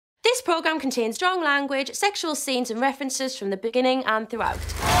This programme contains strong language, sexual scenes and references from the beginning and throughout.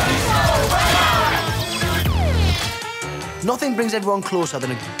 Nothing brings everyone closer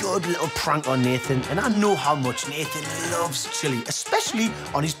than a good little prank on Nathan, and I know how much Nathan loves chilli, especially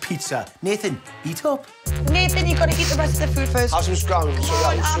on his pizza. Nathan, eat up. Nathan, you've got to eat the rest of the food first. Have some scrambles,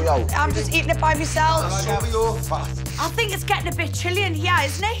 I'm just eating it by myself. I think it's getting a bit chilly in here,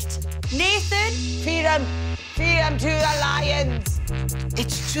 isn't it? Nathan? Feed them to the lions.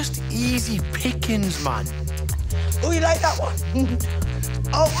 It's just easy pickings, man. Oh, you like that one?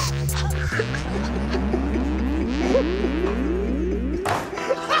 Oh.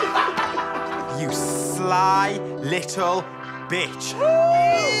 You sly little bitch.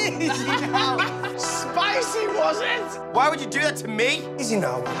 Spicy, was it? Why would you do that to me? Easy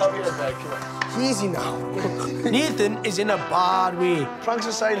now. Help you in bed, come on. Easy now. Nathan is in a bad way. Pranks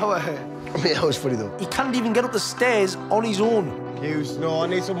aside, how I hurt. I mean, that was funny, though. He can't even get up the stairs on his own. Hughes, no, I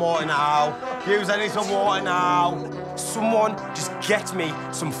need some water now. Hughes, I need some water now. Someone just get me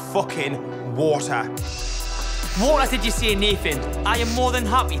some fucking water. What did you say, Nathan? I am more than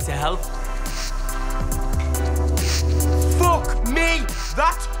happy to help. Fuck me,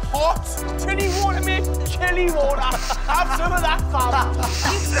 that's hot. Chilli water, mate. Chilli water. Have some of that, fam.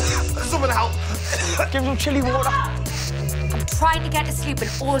 Someone help. Give him some chilli water. I'm trying to get to sleep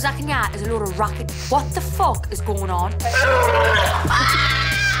and all I can hear is a load of racket. What the fuck is going on?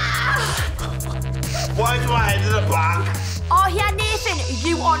 Why do I head to the back? Oh, yeah, Nathan,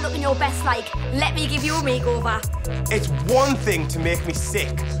 you aren't looking your best, like. Let me give you a makeover. It's one thing to make me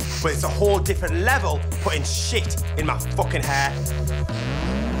sick, but it's a whole different level putting shit in my fucking hair.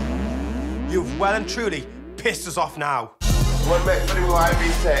 You've well and truly pissed us off now. One minute for the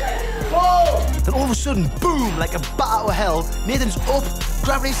IB Whoa! Then all of a sudden, boom, like a bat out of hell, Nathan's up,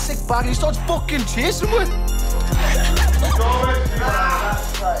 grabbing his sick bag, and he starts fucking chasing with.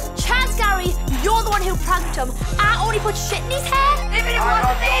 Chance, Gary, you're the one who pranked him. I only put shit in his hair. Even if it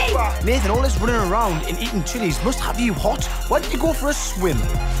wasn't me. Nathan, all this running around and eating chilies must have you hot. Why didn't you go for a swim?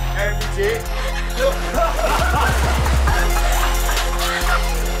 Every day.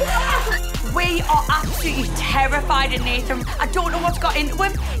 We are absolutely terrified of Nathan. I don't know what's got into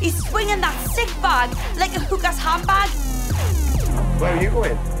him. He's swinging that sick bag like a hooker's handbag. Where are you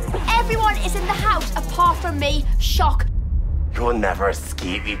going? Everyone is in the house apart from me. Shock. You'll never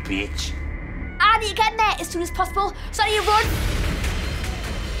escape me, bitch. I need to get in there as soon as possible. So you run.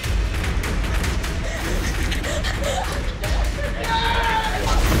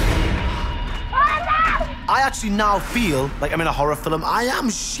 I actually now feel like I'm in a horror film. I am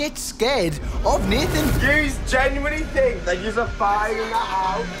shit scared of Nathan. You genuinely think that you're fine in the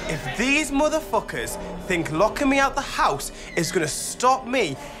house? If these motherfuckers think locking me out the house is gonna stop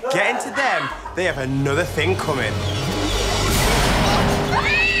me getting to them, they have another thing coming.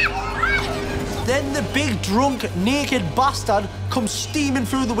 Then the big, drunk, naked bastard comes steaming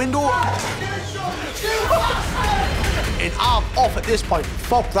through the window. And I'm off at this point.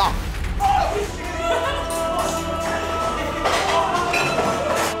 Fuck that.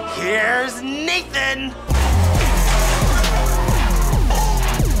 Here's Nathan!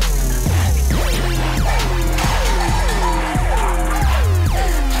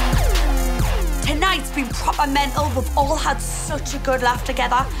 Tonight's been proper mental. We've all had such a good laugh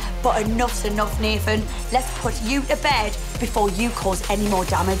together. But enough's enough, Nathan. Let's put you to bed before you cause any more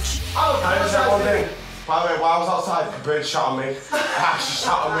damage. Can I just say one thing? By the way, while I was outside, the bird shot at me. Actually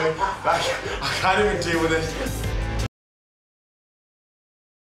shot at me. Like, I can't even deal with it.